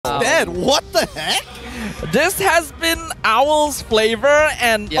dead. What the heck? This has been Owl's flavor,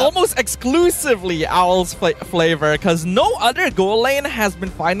 and almost exclusively Owl's flavor, because no other goal lane has been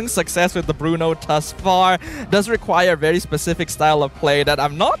finding success with the Bruno thus far. Does require a very specific style of play that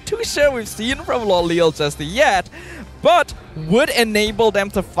I'm not too sure we've seen from Loleel just yet, but would enable them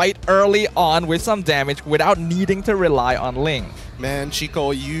to fight early on with some damage without needing to rely on Ling. Man,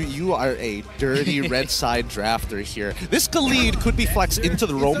 Chico, you are a dirty red side drafter here. This Khalid could be flexed into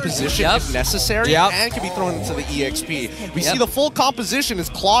the roam position if necessary, and can be thrown into the EXP. We see the full composition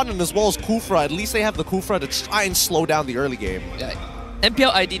is Clauden as well as Kufra. At least they have the Kufra to try and slow down the early game.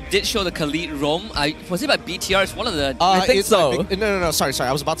 MPL ID did show the Khalid roam. Was it by BTR? It's one of the... I think so. No, sorry.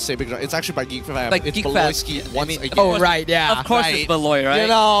 I was about to say Big It's actually by GeekFam. It's Beloyski once again. Oh, right, yeah. Of course it's Beloy, right? You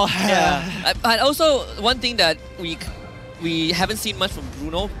know. But also, one thing that we haven't seen much from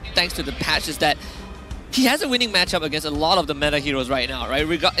Bruno, thanks to the patch, is that he has a winning matchup against a lot of the meta heroes right now, right?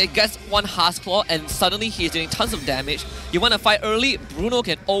 It gets one HAQ Claw and suddenly he's doing tons of damage. You want to fight early, Bruno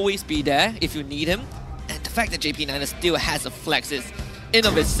can always be there if you need him. And the fact that JP9 still has a flex is in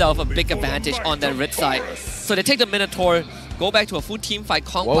of itself a big advantage on that red side. So they take the Minotaur, go back to a full team fight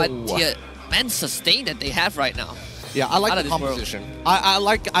comp, but the immense sustain that they have right now. Yeah, I like the composition. I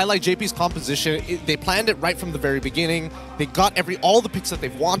like JP's composition. They planned it right from the very beginning. They got all the picks that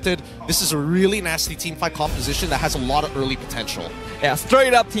they've wanted. This is a really nasty team fight composition that has a lot of early potential. Yeah,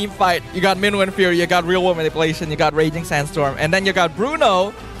 straight up team fight. You got Minwind Fury, you got Real World Manipulation, you got Raging Sandstorm, and then you got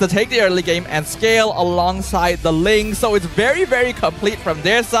Bruno to take the early game and scale alongside the Ling. So it's very, very complete from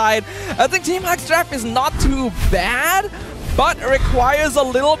their side. I think Team HAQ's draft is not too bad, but requires a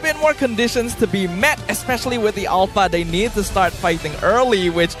little bit more conditions to be met, especially with the alpha. They need to start fighting early,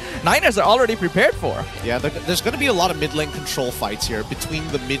 which NINERS are already prepared for. Yeah, there's going to be a lot of mid lane control fights here between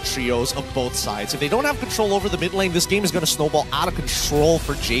the mid trios of both sides. If they don't have control over the mid lane, this game is going to snowball out of control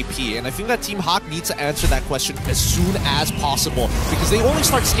for JP. And I think that Team HAQ needs to answer that question as soon as possible, because they only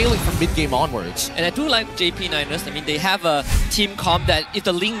start scaling from mid game onwards. And I do like JP NINERS. I mean, they have a team comp that if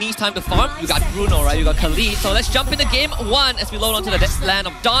the Ling needs time to farm, you got Bruno, right? You got Khalid. So let's jump into game 1 as we load onto the land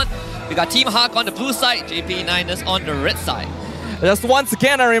of Dawn. We got Team HAQ on the blue side, JP NINERS on the red side. Just once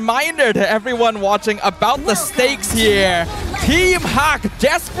again, a reminder to everyone watching about the stakes here. Team HAQ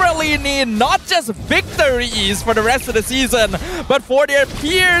desperately need not just victories for the rest of the season, but for their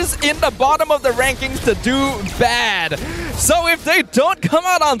peers in the bottom of the rankings to do bad. So if they don't come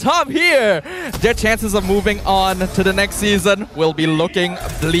out on top here, their chances of moving on to the next season will be looking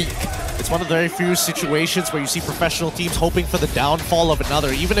bleak. It's one of the very few situations where you see professional teams hoping for the downfall of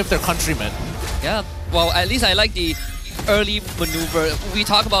another, even if they're countrymen. Yeah, well, at least I like the early maneuver. We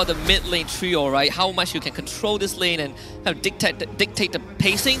talk about the mid lane trio, right? How much you can control this lane and kind of dictate the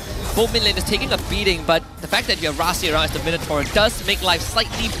pacing. Both mid lane is taking a beating, but the fact that you have Rasi around as the Minotaur does make life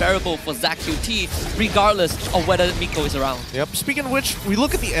slightly bearable for ZachQT, regardless of whether Miko is around. Yep. Speaking of which, we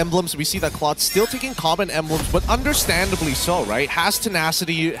look at the emblems, we see that Claude's still taking common emblems, but understandably so, right? Has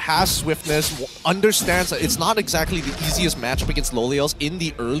tenacity, has swiftness, understands that it's not exactly the easiest matchup against Loleals in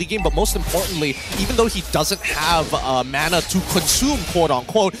the early game, but most importantly, even though he doesn't have mana to consume,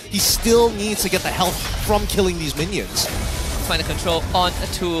 quote-unquote, he still needs to get the health from killing these minions. Trying to control on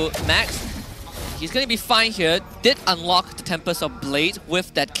to Max. He's going to be fine here. Did unlock the Tempest of Blade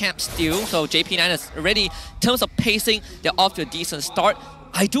with that camp steal, so JP9 is already, in terms of pacing, they're off to a decent start.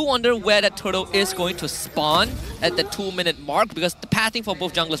 I do wonder where that turtle is going to spawn at the 2-minute mark, because the pathing for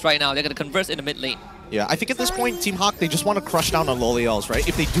both junglers right now, they're going to converse in the mid lane. Yeah, I think at this point, Team HAQ, they just want to crush down on Loleals, right?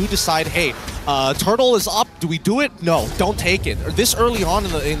 If they do decide, hey, turtle is up, do we do it? No, don't take it. Or this early on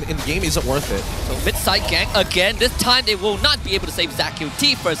in the game isn't worth it. So mid-side gang again. This time they will not be able to save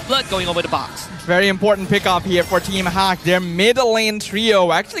ZachQT. First blood going over the box. Very important pickoff here for Team HAQ. Their mid lane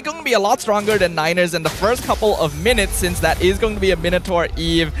trio actually going to be a lot stronger than NINERS in the first couple of minutes, since that is going to be a Minotaur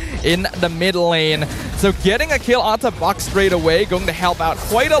Eve in the mid lane. So getting a kill onto box straight away going to help out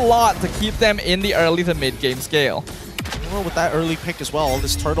quite a lot to keep them in the early to mid game scale. Well, with that early pick as well,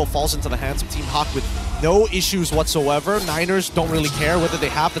 this turtle falls into the hands of Team HAQ with no issues whatsoever. NINERS don't really care whether they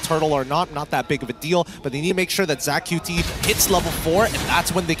have the turtle or not that big of a deal, but they need to make sure that ZachQT hits level 4, and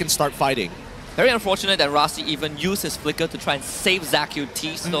that's when they can start fighting. Very unfortunate that Rasi even used his flicker to try and save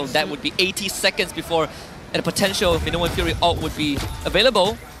ZachQT, so that would be 80 seconds before a potential Minwind Fury ult would be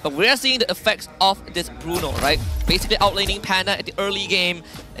available. But we're seeing the effects of this Bruno, right? Basically outlaning Panda at the early game,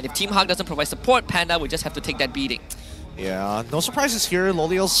 and if Team HAQ doesn't provide support, Panda would just have to take that beating. Yeah, no surprises here.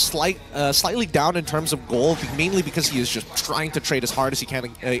 Loleal's slightly down in terms of gold, mainly because he is just trying to trade as hard as he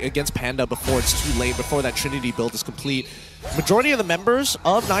can against Panda before it's too late, before that Trinity build is complete. Majority of the members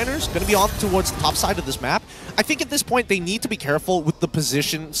of NINERS going to be on towards the top side of this map. I think at this point they need to be careful with the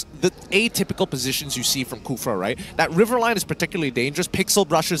positions, the atypical positions you see from Kufra, right? That river line is particularly dangerous. Pixel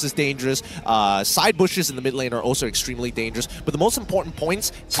brushes is dangerous. Side bushes in the mid lane are also extremely dangerous. But the most important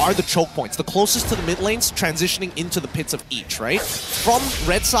points are the choke points. The closest to the mid lanes transitioning into the pits of each, right? From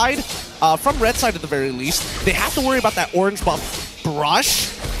red side at the very least, they have to worry about that orange buff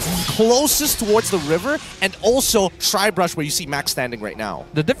brush closest towards the river, and also Tri-Brush where you see Max standing right now.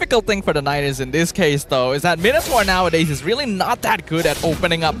 The difficult thing for the NINERS in this case, though, is that Minotaur nowadays is really not that good at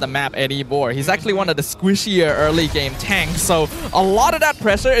opening up the map anymore. He's actually one of the squishier early game tanks, so a lot of that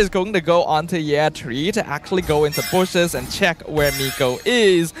pressure is going to go onto Tree to actually go into bushes and check where Miko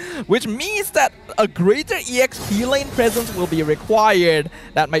is, which means that a greater EXP lane presence will be required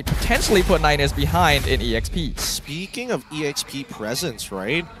that might potentially put NINERS behind in EXP. Speaking of EXP presence,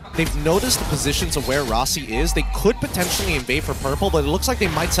 right? They've noticed the positions of where Rossi is. They could potentially invade for purple, but it looks like they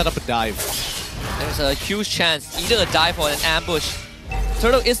might set up a dive. There's a huge chance, either a dive or an ambush.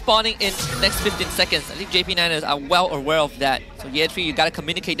 Turtle is spawning in next 15 seconds. I think JP NINERS are well aware of that. So Tree, you gotta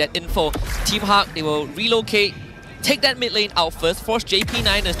communicate that info. Team HAQ, they will relocate, take that mid lane out first, force JP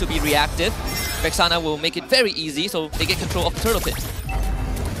NINERS to be reactive. Vexana will make it very easy, so they get control of the turtle pit.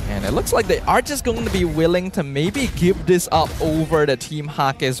 And it looks like they are just going to be willing to maybe give this up over the Team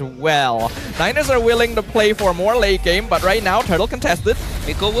HAQ as well. NINERS are willing to play for more late game, but right now, Turtle contested.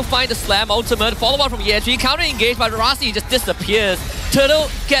 Miko will find the slam ultimate, follow up from Tree, counter engaged, but Rossi just disappears. Turtle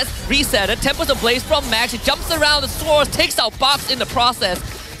gets resetted, Tempest Ablaze from Max, he jumps around the swords, takes out Box in the process.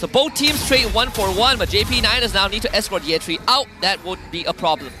 So both teams trade 1-for-1, but JP NINERS now need to escort Tree out. That would be a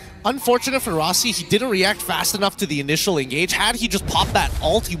problem. Unfortunate for Rossi, he didn't react fast enough to the initial engage. Had he just popped that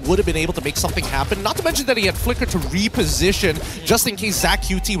ult, he would have been able to make something happen. Not to mention that he had Flicker to reposition, just in case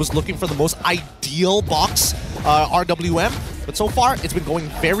ZachQT was looking for the most ideal box RWM. But so far, it's been going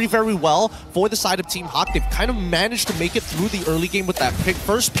very, very well for the side of Team HAQ. They've kind of managed to make it through the early game with that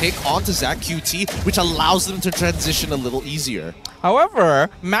first pick onto ZachQT, which allows them to transition a little easier. However,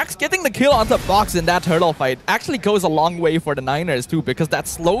 Max getting the kill onto Box in that turtle fight actually goes a long way for the NINERS too, because that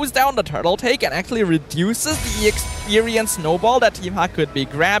slows down the turtle take and actually reduces the experience snowball that Team HAQ could be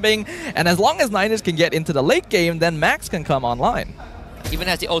grabbing. And as long as NINERS can get into the late game, then Max can come online. Even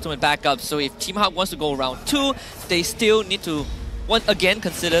has the ultimate backup, so if Team HAQ wants to go round 2, they still need to once again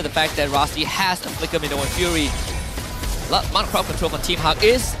consider the fact that Rossi has a Flicker Minnow and Fury. Amount of crowd control from Team HAQ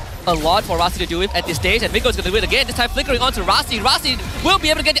is a lot for Rossi to do it at this stage, and Miko's going to do it again, this time flickering onto Rossi. Rossi will be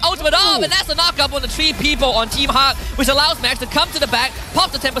able to get the ultimate off, and that's a knockup on the 3 people on Team HAQ, which allows Max to come to the back,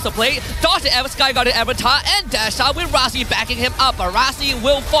 pop the Tempest of Plate, dodge the Sky Guarded Avatar, and dash out with Rossi backing him up. But Rossi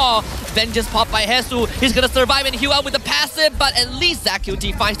will fall. Vengeance pop by Hesu. He's going to survive and heal out with the passive, but at least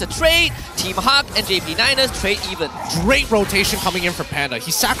ZachQT finds the trade. Team HAQ and JP NINERS trade even. Great rotation coming in for Panda.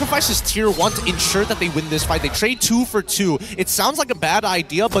 He sacrifices tier 1 to ensure that they win this fight. They trade 2 for 2. It sounds like a bad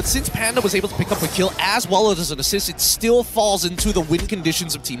idea, but since Panda was able to pick up a kill as well as an assist, it still falls into the win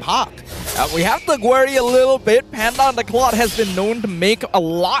conditions of Team HAQ. We have to worry a little bit. Panda on the Clot has been known to make a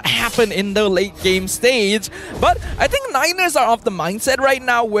lot happen in the late game stage, but I think NINERS are of the mindset right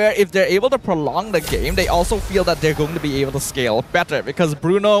now where if they're able to prolong the game, they also feel that they're going to be able to scale better, because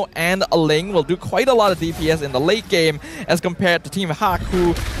Bruno and Ling will do quite a lot of DPS in the late game as compared to Team HAQ,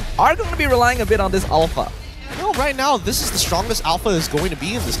 who are going to be relying a bit on this alpha. Well, right now, this is the strongest alpha is going to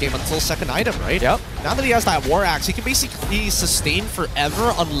be in this game until second item, right? Yep. Now that he has that War Axe, he can basically sustain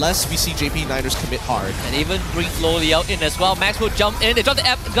forever unless we see JP NINERS commit hard. And even bring Loli out in as well. Max will jump in. They drop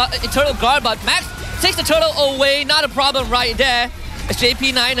the Eternal Guard, but Max takes the turtle away. Not a problem right there. As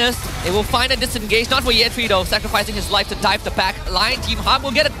JP NINERS, they will find a disengage. Not for Tree though, sacrificing his life to dive the back line. Team HAQ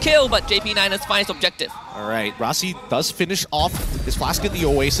will get a kill, but JP NINERS finds objective. Alright, Rossi does finish off his Flask in the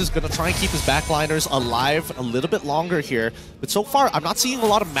Oasis, gonna try and keep his backliners alive a little bit longer here. But so far, I'm not seeing a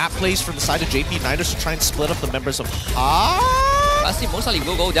lot of map plays from the side of JP NINERS to try and split up the members of HAQ. Rossi most likely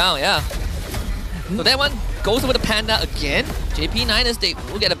will go down, yeah. So that one goes over the Panda again. JP NINERS, they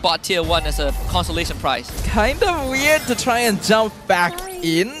will get a bot tier 1 as a consolation prize. Kind of weird to try and jump back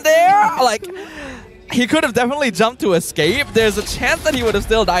in there. Like, he could have definitely jumped to escape. There's a chance that he would have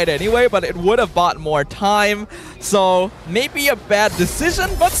still died anyway, but it would have bought more time. So maybe a bad decision,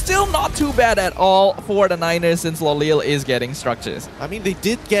 but still not too bad at all for the NINERS since Lolil is getting structures. I mean, they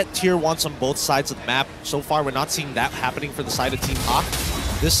did get tier 1s on both sides of the map. So far, we're not seeing that happening for the side of Team HAQ.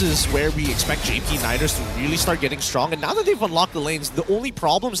 This is where we expect JP NINERS to really start getting strong. And now that they've unlocked the lanes, the only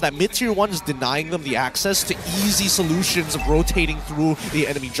problem is that mid-tier 1 is denying them the access to easy solutions of rotating through the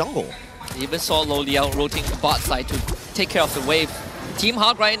enemy jungle. They even saw Loli out rotating the bot side to take care of the wave. Team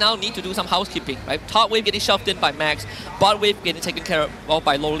HAQ right now need to do some housekeeping, right? Top wave getting shoved in by Max, bot wave getting taken care of well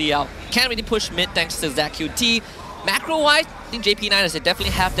by Low Liao. Can't really push mid thanks to ZQT. Macro-wise, I think JP9ers, they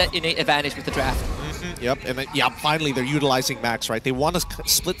definitely have that innate advantage with the draft. Yep, and yeah, finally they're utilizing Max, right? They want to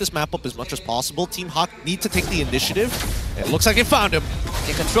split this map up as much as possible. Team HAQ need to take the initiative. It looks like they found him.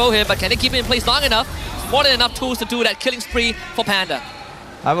 They control him, but can they keep him in place long enough? More than enough tools to do that killing spree for Panda.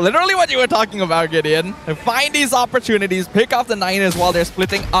 Literally what you were talking about, Gideon. Find these opportunities, pick off the Niners while they're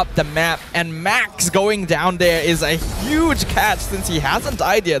splitting up the map, and Max going down there is a huge catch since he hasn't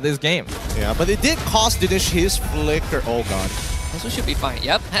died yet this game. Yeah, but it did cost Dinesh his flicker. Oh god. This one should be fine.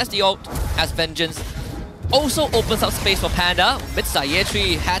 Yep, has the ult, has Vengeance. Also opens up space for Panda. Mid-side,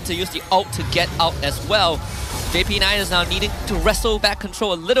 Ye3 had to use the ult to get out as well. JP9 is now needing to wrestle back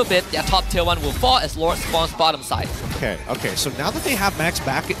control a little bit. Their top tier 1 will fall as Lord spawns bottom side. Okay, so now that they have Max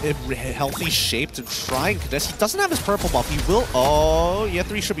back in healthy shape to try and contest, he doesn't have his purple buff. He will, oh, yeah,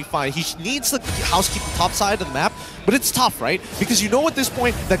 3 should be fine. He needs the housekeeping top side of the map, but it's tough, right? Because you know at this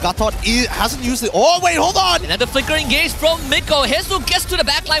point that Gatot hasn't used it. Oh, wait, hold on! Another flicker engage from Miko. HAQ gets to the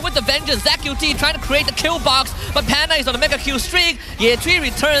backline with the Vengeance. ZQT trying to create the kill box, but Panda is on a mega kill streak. Ye3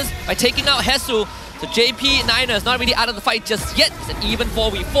 returns by taking out HAQ. So JP9ers not really out of the fight just yet. It's an even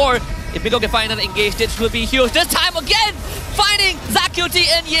 4v4. If Miko can find another engage, this will be huge. This time again, finding ZQT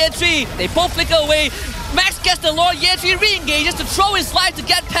and Ye3. They both flicker away. Max gets the Lord. Ye3 re-engages to throw his life to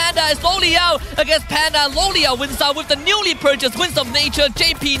get Panda as Low Liao against Panda. Low Liao wins out with the newly purchased Winds of Nature.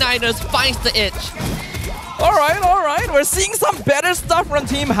 JP9ers finds the itch. Alright, we're seeing some better stuff from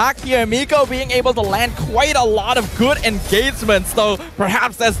Team HAQ here. Miko being able to land quite a lot of good engagements, though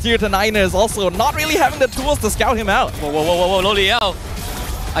perhaps that's due to Niners also not really having the tools to scout him out. Whoa, Low Liao.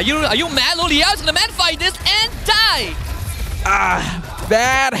 Are you mad? Low Liao's gonna man fight this and die!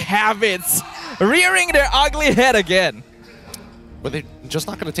 Bad habits. Rearing their ugly head again. But they're just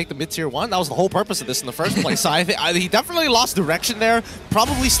not going to take the mid-tier 1. That was the whole purpose of this in the first place. So I think he definitely lost direction there.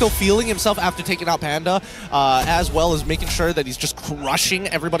 Probably still feeling himself after taking out Panda, as well as making sure that he's just crushing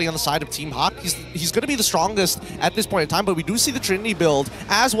everybody on the side of Team HAQ. He's going to be the strongest at this point in time, but we do see the Trinity build,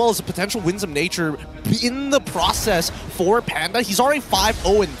 as well as the potential Winds of Nature in the process for Panda. He's already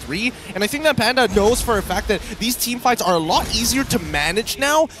 5-0-3, and I think that Panda knows for a fact that these team fights are a lot easier to manage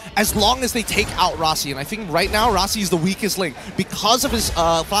now, as long as they take out Rossi. And I think right now, Rossi is the weakest link. Because of his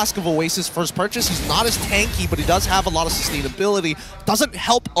Flask of Oasis first purchase, he's not as tanky, but he does have a lot of sustainability. Doesn't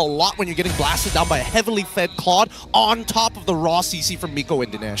help a lot when you're getting blasted down by a heavily fed Claude on top of the raw CC from Miko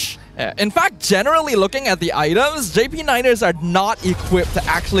and Dinesh. In fact, generally looking at the items, JP9ers are not equipped to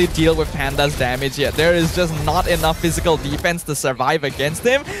actually deal with Panda's damage yet. There is just not enough physical defense to survive against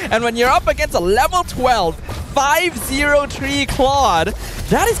him. And when you're up against a level 12, 503 Claude,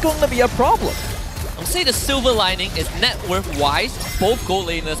 that is going to be a problem. I'll say the silver lining is net worth wise, both gold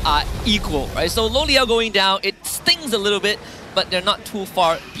laners are equal, right? So Low Liao going down, it stings a little bit, but they're not too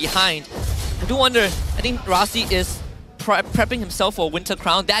far behind. I do wonder, I think Rossi is prepping himself for Winter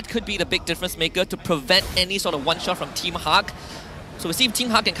Crown. That could be the big difference maker to prevent any sort of one-shot from Team HAQ. So we see if Team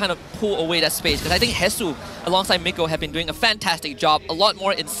HAQ can kind of pull away that space, because I think HAQ alongside Miko have been doing a fantastic job, a lot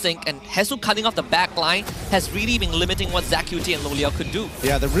more in sync, and HAQ cutting off the back line has really been limiting what ZQT and Low Liao could do.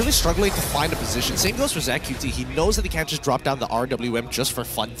 Yeah, they're really struggling to find a position. Same goes for ZQT. He knows that he can't just drop down the RWM just for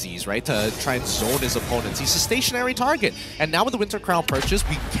funsies, right? To try and zone his opponents. He's a stationary target. And now with the Winter Crown purchase,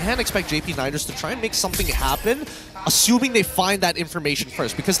 we can expect JP9ers to try and make something happen, assuming they find that information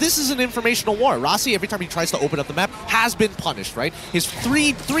first. Because this is an informational war. Rossi, every time he tries to open up the map, has been punished, right? His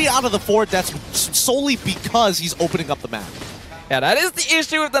three out of the 4 deaths solely because he's opening up the map. Yeah, that is the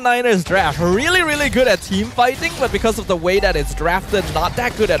issue with the Niners draft. Really, really good at team fighting, but because of the way that it's drafted, not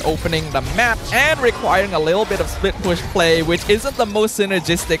that good at opening the map and requiring a little bit of split push play, which isn't the most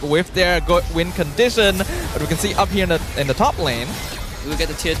synergistic with their good win condition. But we can see up here in the top lane. We'll get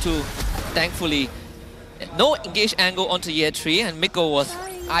the tier 2, thankfully. No engage angle onto Ye3, and Miko was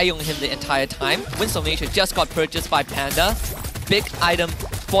eyeing him the entire time. Winds of Nature just got purchased by Panda. Big item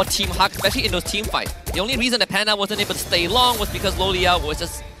for Team HAQ, especially in those team fights. The only reason that Panda wasn't able to stay long was because Low Liao was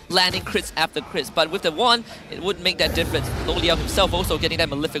just landing crits after crits. But with the 1, it wouldn't make that difference. Low Liao himself also getting that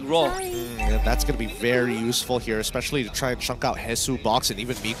malefic roll. Yeah, that's going to be very useful here, especially to try and chunk out HAQ, Box, and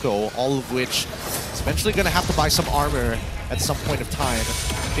even Miko, all of which is eventually going to have to buy some armor at some point of time.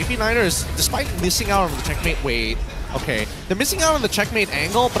 JP9ers, despite missing out on the checkmate wait, okay, they're missing out on the checkmate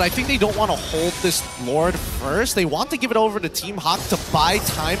angle, but I think they don't want to hold this Lord first. They want to give it over to Team HAQ to buy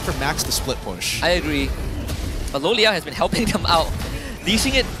time for Max to split push. I agree. But Low Liao has been helping them out,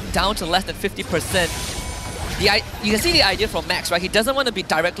 leashing it down to less than 50%. You can see the idea from Max, right? He doesn't want to be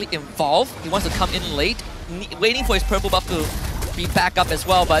directly involved. He wants to come in late, waiting for his purple buff to speed back up as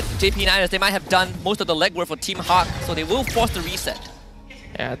well, but JP NINERS, they might have done most of the legwork for Team HAQ, so they will force the reset.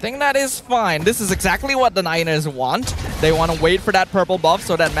 Yeah, I think that is fine. This is exactly what the NINERS want. They want to wait for that purple buff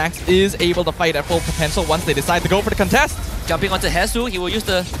so that Max is able to fight at full potential once they decide to go for the contest. Jumping onto HAQ, he will use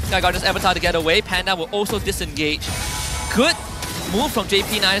the Sky Guardian's avatar to get away. Panda will also disengage. Good move from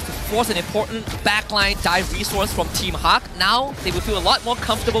JP NINERS to force an important backline dive resource from Team HAQ. Now, they will feel a lot more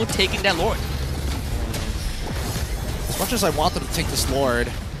comfortable taking that Lord. As much as I want them to take this Lord,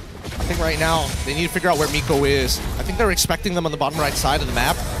 I think right now they need to figure out where Miko is. I think they're expecting them on the bottom right side of the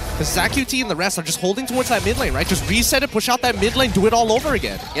map. Because ZachQT and the rest are just holding towards that mid lane, right? Just reset it, push out that mid lane, do it all over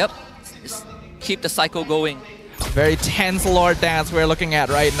again. Yep. Just keep the cycle going. Very tense Lord dance we're looking at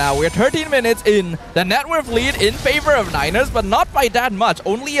right now. We're 13 minutes in. The net worth lead in favor of NINERS, but not by that much.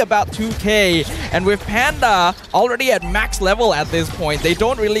 Only about 2k. And with Panda already at max level at this point, they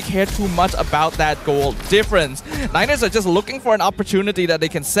don't really care too much about that gold difference. NINERS are just looking for an opportunity that they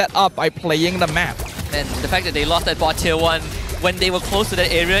can set up by playing the map. And the fact that they lost that bot tier 1 when they were close to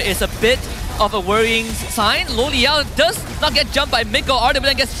that area is a bit of a worrying sign. Loliao does not get jumped by Miko. RW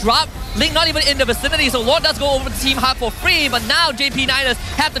then gets dropped. Link not even in the vicinity, so Lord does go over to Team HAQ for free, but now JP NINERS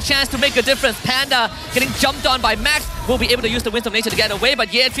have the chance to make a difference. Panda getting jumped on by Max will be able to use the Winds of Nature to get away, but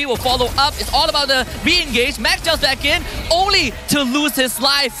Ye3 will follow up. It's all about the re-engage. Max jumps back in, only to lose his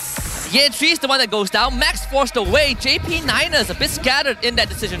life. Ye3 is the one that goes down. Max forced away. JP NINERS a bit scattered in that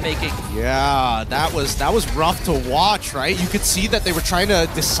decision making. Yeah, that was rough to watch, right? You could see that they were trying to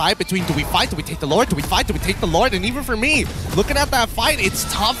decide between, do we fight, do we take the Lord, do we fight, do we take the Lord? And even for me, looking at that fight, it's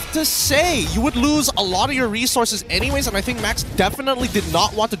tough to say. You would lose a lot of your resources anyways, and I think Max definitely did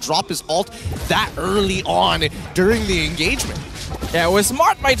not want to drop his ult that early on during the engagement. Yeah, it was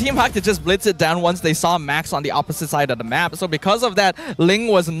smart by Team HAQ to just blitz it down once they saw Max on the opposite side of the map. So because of that, Ling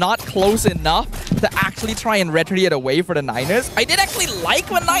was not close enough to actually try and retreat it away for the NINERS. I did actually like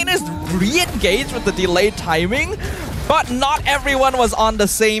when NINERS re-engaged with the delayed timing, but not everyone was on the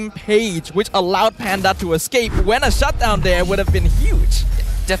same page, which allowed Panda to escape when a shutdown there would have been huge.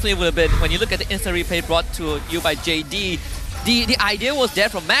 Definitely would have been. When you look at the instant replay brought to you by JD, the idea was there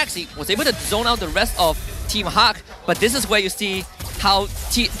from Max. He was able to zone out the rest of Team HAQ, but this is where you see how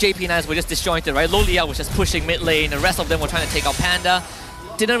JP NINERS were just disjointed, right? Loliao was just pushing mid lane, the rest of them were trying to take out Panda.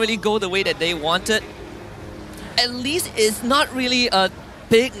 Didn't really go the way that they wanted. At least it's not really a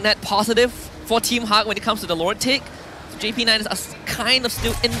big net positive for Team HAQ when it comes to the Lord take. JP NINERS are kind of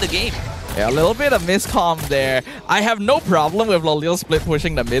still in the game. Yeah, a little bit of miscomm there. I have no problem with Loliao split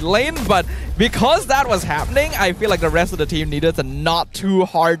pushing the mid lane, but because that was happening, I feel like the rest of the team needed to not too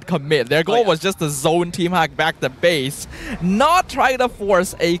hard commit. Their goal was just to zone Team HAQ back to base, not try to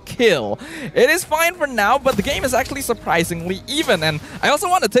force a kill. It is fine for now, but the game is actually surprisingly even, and I also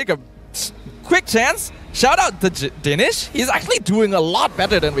want to take a quick chance. Shout out to Dinish. He's actually doing a lot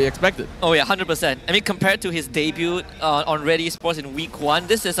better than we expected. Oh yeah, 100%. I mean, compared to his debut on Ready Sports in week 1,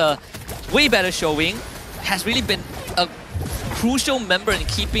 this is a way better showing. Has really been a crucial member in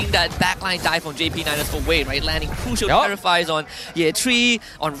keeping that backline dive from JP NINERS away, right? Landing crucial terrifies on Ye3,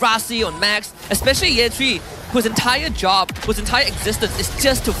 on Rasi, on Max, especially Ye3, whose entire job, whose entire existence is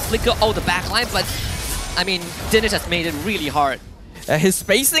just to flicker all the backline, but I mean, Dinish has made it really hard. His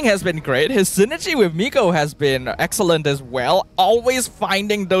spacing has been great. His synergy with Miko has been excellent as well. Always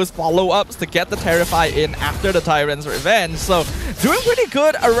finding those follow-ups to get the Terrify in after the Tyrant's Revenge. So, doing pretty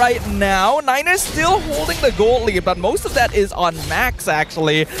good right now. NINERS still holding the gold lead, but most of that is on Max,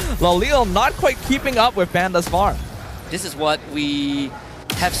 actually. Loliao not quite keeping up with Panda's farm. This is what we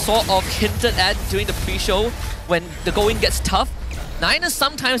have sort of hinted at during the pre-show. When the going gets tough, NINERS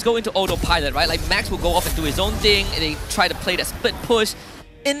sometimes go into autopilot, right? Like Max will go off and do his own thing, and they try to play that split push.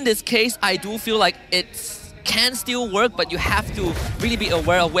 In this case, I do feel like it can still work, but you have to really be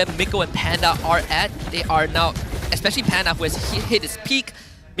aware of where Miko and Panda are at. They are now, especially Panda, who has hit his peak.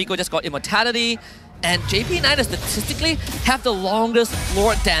 Miko just got Immortality. And JP NINERS statistically have the longest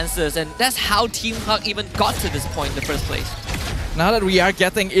Lord dances, and that's how Team HAQ even got to this point in the first place. Now that we are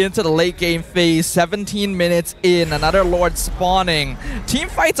getting into the late game phase, 17 minutes in, another Lord spawning. Team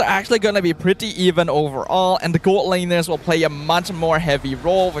fights are actually going to be pretty even overall, and the gold laners will play a much more heavy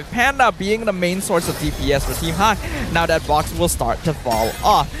role, with Panda being the main source of DPS for Team HAQ. Now that box will start to fall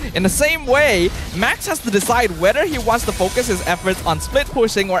off. In the same way, Max has to decide whether he wants to focus his efforts on split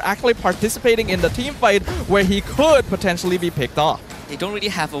pushing or actually participating in the team fight where he could potentially be picked off. They don't really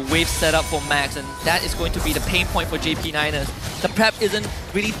have a wave set up for Max, and that is going to be the pain point for JP NINERS. The prep isn't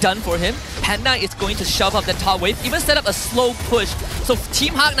really done for him. Panda is going to shove up the top wave, even set up a slow push. So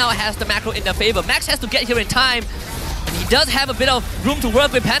Team HAQ now has the macro in their favor. Max has to get here in time, and he does have a bit of room to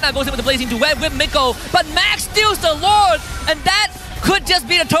work with. Panda goes in with the Blazing Duet with Miko, but Max steals the Lord, and that could just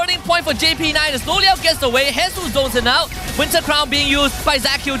be the turning point for JP9. Loliao gets away, Jesus zones him out. Winter Crown being used by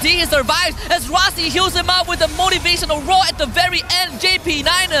ZQT. He survives as Rossi heals him up with the motivational roll at the very end.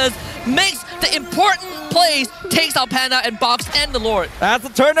 JP9ers makes the important plays, takes out Panda and Box and the Lord. That's the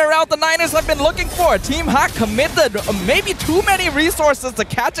turnaround the Niners have been looking for. Team HAQ committed maybe too many resources to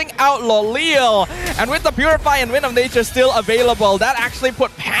catching out Loliao. And with the Purify and Wind of Nature still available, that actually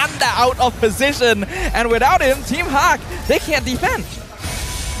put Panda out of position. And without him, Team HAQ, they can't defend.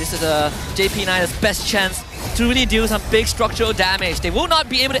 This is JP9's best chance to really do some big structural damage. They will not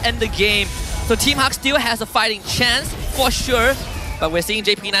be able to end the game. So Team HAQ still has a fighting chance for sure. But we're seeing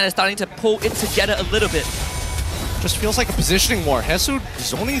JP9 is starting to pull it together a little bit. Just feels like a positioning war. Hesu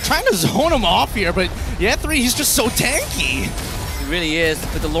trying to zone him off here, but Ye3, he's just so tanky. He really is.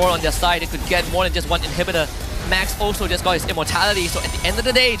 With the Lord on their side, they could get more than just one inhibitor. Max also just got his immortality, so at the end of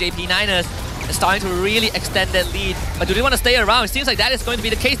the day, JP9ers is starting to really extend their lead. But do they want to stay around? It seems like that is going to be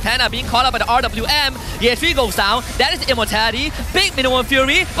the case. Panda being caught up by the RWM. Ye3 goes down. That is the immortality. Big minimum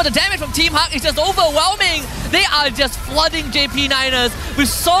fury. But the damage from Team HAQ is just overwhelming. They are just flooding JP9ers with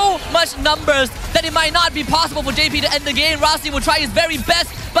so much numbers that it might not be possible for JP to end the game. Rossi will try his very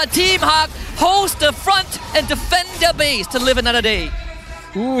best, but Team HAQ holds the front and defend their base to live another day.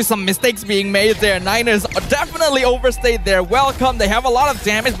 Ooh, some mistakes being made there. Niners definitely overstayed their welcome. They have a lot of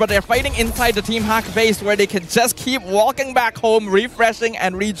damage, but they're fighting inside the Team HAQ base where they can just keep walking back home, refreshing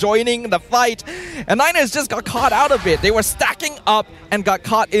and rejoining the fight. And Niners just got caught out a bit. They were stacking up and got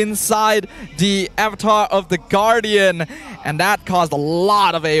caught inside the avatar of the Guardian. And that caused a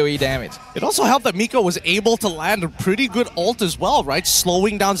lot of AoE damage. It also helped that Miko was able to land a pretty good ult as well, right?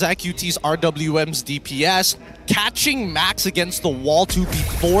 Slowing down ZQT's RWM's DPS, catching Max against the wall too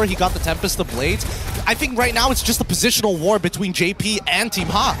before he got the Tempest of Blades. I think right now it's just a positional war between JP and Team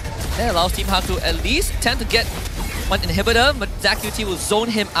HAQ. That allows Team HAQ to at least tend to get one inhibitor, but ZQT will zone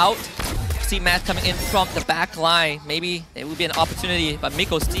him out. See Max coming in from the back line. Maybe there will be an opportunity, but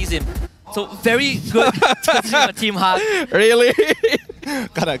Miko sees him. So very good Team HAQ. Really?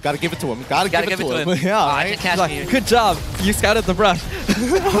 Gotta give it to him. Gotta give it to him. Yeah, right? Like, good job. You scouted the brush.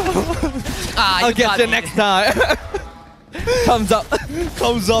 I'll get you next time. Comes up,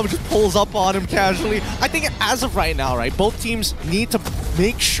 just pulls up on him casually. I think as of right now, right, both teams need to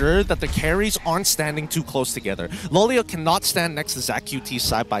make sure that the carries aren't standing too close together. Loliao cannot stand next to ZQT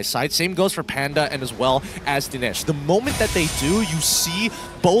side by side. Same goes for Panda and as well as Dinesh. The moment that they do, you see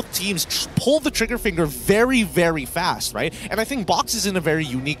both teams pull the trigger finger very, very fast, right? And I think Box is in a very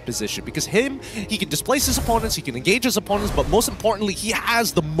unique position because he can displace his opponents, he can engage his opponents, but most importantly, he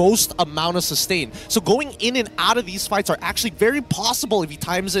has the most amount of sustain. So going in and out of these fights are actually very possible if he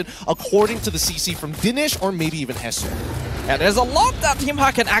times it according to the CC from Dinesh or maybe even Hesu. Yeah, there's a lot that Team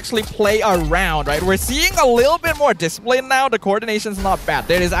HAQ can actually play around, right? We're seeing a little bit more discipline now. The coordination's not bad.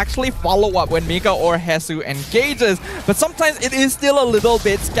 There is actually follow-up when Mika or Hesu engages, but sometimes it is still a little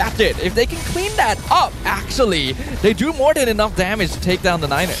bit scattered. If they can clean that up, actually, they do more than enough damage to take down the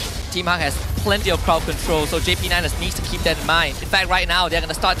Niners. Team HAQ has plenty of crowd control, so JP9ers needs to keep that in mind. In fact, right now, they're going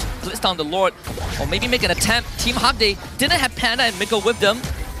to start to blitz down the Lord, or maybe make an attempt. Team HAQ, they didn't have Panda and Miko with them,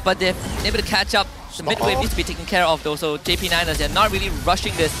 but they're able to catch up. The mid-wave needs to be taken care of though, so JP9ers, they're not really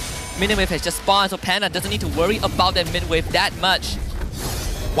rushing this. Mid-wave has just spawned, so Panda doesn't need to worry about that mid-wave that much.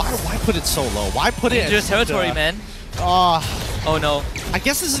 Why put it so low? Why put it in dangerous territory, man? Oh no. I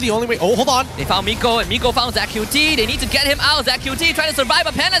guess this is the only way. Oh, hold on. They found Miko, and Miko found ZQT. They need to get him out. ZQT trying to survive,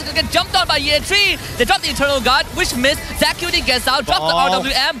 but Panda's gonna get jumped on by Ye3. They drop the Eternal Guard, which missed. ZQT gets out, drops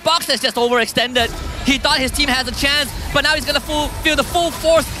the RWM. Box has just overextended. He thought his team has a chance, but now he's gonna feel the full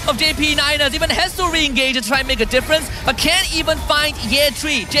force of JP9ers. Even Hesu re-engage to try and make a difference, but can't even find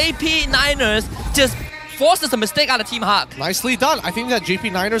Ye3. JP9ers just forces a mistake out of Team HAQ. Nicely done. I think that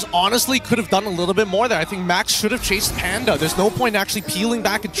JP9ers honestly could have done a little bit more there. I think Max should have chased Panda. There's no point actually peeling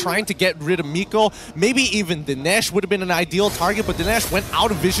back and trying to get rid of Miko. Maybe even Dinesh would have been an ideal target, but Dinesh went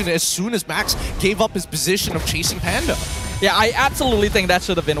out of vision as soon as Max gave up his position of chasing Panda. Yeah, I absolutely think that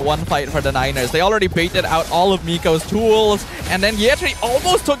should have been one fight for the Niners. They already baited out all of Miko's tools, and then Ye3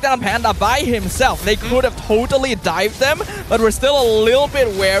 almost took down Panda by himself. They could have totally dived them, but we're still a little bit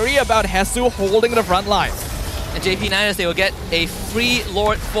wary about Hesu holding the front line. And JP9ers, they will get a free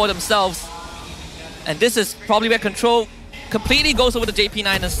Lord for themselves. And this is probably where control completely goes over the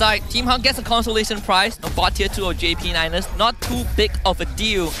JP9ers side. Team HAQ gets a consolation prize, no bot tier 2 of JP9ers. Not too big of a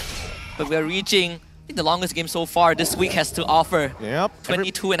deal, but we're reaching think the longest game so far this week has to offer. Yep.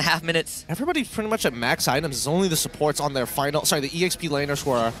 22.5 minutes. Everybody's pretty much at max items. It's only the supports on their final, sorry, the EXP laners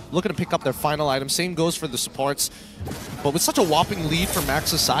who are looking to pick up their final item. Same goes for the supports. But with such a whopping lead from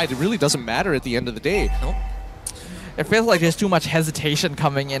Max's side, it really doesn't matter at the end of the day. Nope. It feels like there's too much hesitation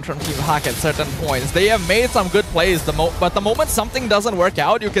coming in from Team HAQ at certain points. They have made some good plays, but the moment something doesn't work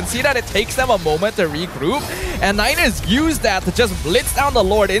out, you can see that it takes them a moment to regroup. And NINERS use that to just blitz down the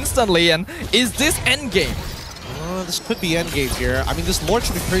Lord instantly. And is this endgame? This could be endgame here. I mean, this Lord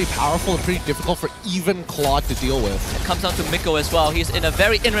should be pretty powerful and pretty difficult for even Claude to deal with. It comes down to Miko as well. He's in a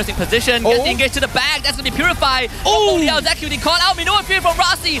very interesting position. Gets the engage to the bag. That's going to be purified. Oh! Loliao executing call out. Minoan Fury from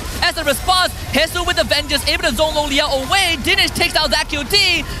Rossi as a response. Hesu with the vengeance, able to zone Loliao away. NINERS takes out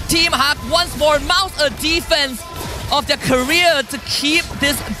ZQT. Team HAQ once more mounts a defense of their career to keep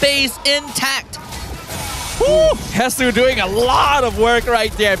this base intact. Hesu doing a lot of work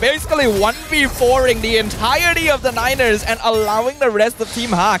right there. Basically 1v4ing the entirety of the NINERS and allowing the rest of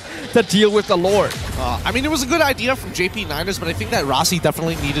Team HAQ to deal with the Lord. I mean, it was a good idea from JP NINERS, but I think that Rossi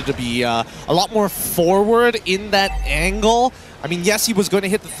definitely needed to be a lot more forward in that angle. I mean, yes, he was going to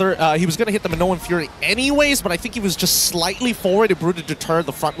hit the he was going to hit the Minoan Fury anyways, but I think he was just slightly forward. It would to deter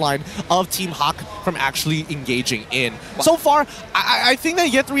the front line of Team HAQ from actually engaging in. Wow. So far, I think that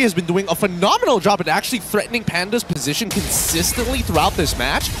Ye3 has been doing a phenomenal job at actually threatening Panda's position consistently throughout this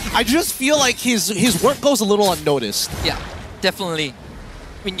match. I just feel like his work goes a little unnoticed. Yeah, definitely.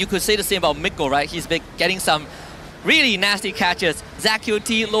 I mean, you could say the same about Miko, right? He's been getting some really nasty catches.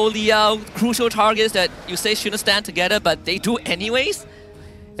 ZQT, Loliao, crucial targets that you say shouldn't stand together, but they do anyways.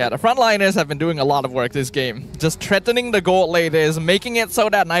 Yeah, the frontliners have been doing a lot of work this game. Just threatening the gold laters, making it so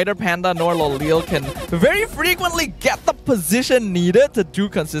that neither Panda nor Loliao can very frequently get the position needed to do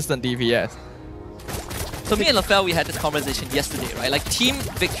consistent DPS. So me and LaFell, we had this conversation yesterday, right? Like, team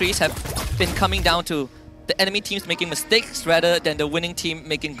victories have been coming down to the enemy teams making mistakes rather than the winning team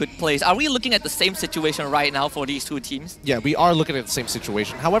making good plays. Are we looking at the same situation right now for these two teams? Yeah, we are looking at the same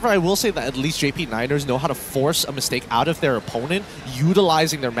situation. However, I will say that at least JP NINERS know how to force a mistake out of their opponent,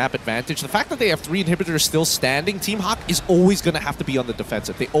 utilizing their map advantage. The fact that they have 3 inhibitors still standing, Team HAQ is always going to have to be on the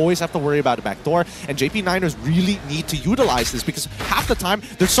defensive. They always have to worry about a backdoor, and JP NINERS really need to utilize this because half the time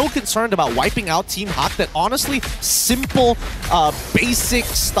they're so concerned about wiping out Team HAQ that honestly, simple, basic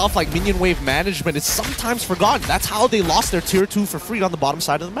stuff like minion wave management is sometimes forgotten. That's how they lost their tier 2 for free on the bottom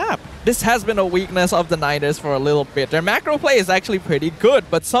side of the map. This has been a weakness of the NINERS for a little bit. Their macro play is actually pretty good,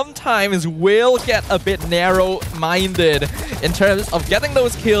 but sometimes will get a bit narrow-minded in terms of getting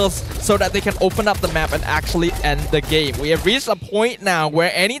those kills so that they can open up the map and actually end the game. We have reached a point now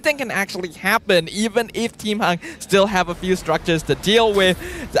where anything can actually happen, even if Team HAQ still have a few structures to deal with.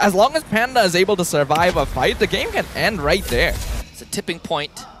 As long as Panda is able to survive a fight, the game can end right there. It's a tipping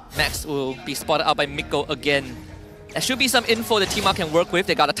point. Max will be spotted out by Miko again. There should be some info the Team HAQ can work with.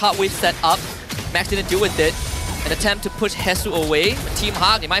 They got a top wave set up. Max didn't deal with it. An attempt to push Hesu away. But Team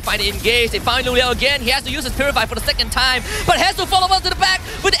HAQ, they might find it engaged. They find Loliao again. He has to use his Purify for the second time. But Hesu follows up to the back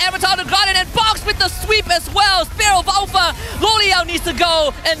with the Avatar to guard it and box with the sweep as well. Spear of Alpha. Loliao needs to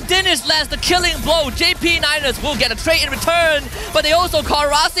go. And NINERS lands the killing blow. JP NINERS will get a trade in return. But they also call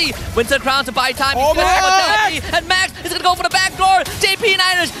Rossi. Winter Crown to buy time. Oh, and Max is going to go for the back door. JP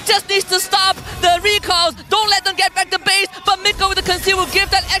NINERS just needs to stop the recalls. Don't let them get back to base. But Miko with the conceal will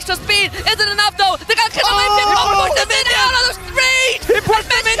give that extra speed. Isn't enough though. They got to kill him. Push the minion out of the street! He pushed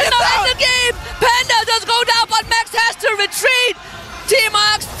the minions out! The game! Panda does go down, but Max has to retreat! Team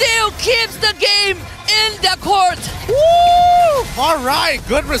HAQ still keeps the game in their court! Woo! Alright,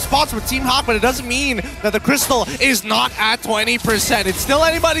 good response from Team HAQ, but it doesn't mean that the Crystal is not at 20%. It's still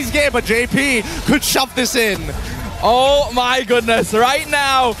anybody's game, but JP could shove this in. Oh my goodness, right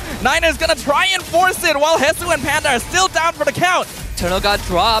now, NINERS gonna try and force it while Hesu and Panda are still down for the count. Eternal got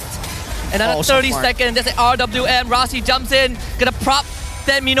dropped. Another 30 seconds, there's an RWM, Rossi jumps in, gonna prop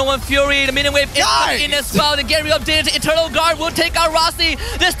that Minoan Fury, the minion wave is in as well. The get rid of Dinner, Eternal Guard will take out Rossi.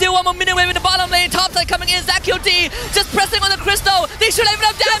 There's still one more minion wave in the bottom lane, top side coming in, ZQT just pressing on the Crystal. They should have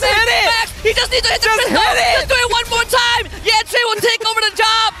enough damage. Max, he just needs to hit the Crystal. Just do it one more time. Ye3 will take over the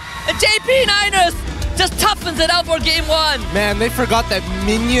job. And JP NINERS just toughens it out for game 1. Man, they forgot that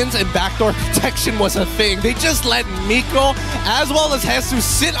minions and backdoor protection was a thing. They just let Miko as well as Hesu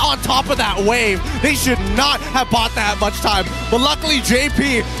sit on top of that wave. They should not have bought that much time. But luckily,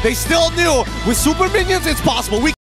 JP, they still knew with super minions, it's possible.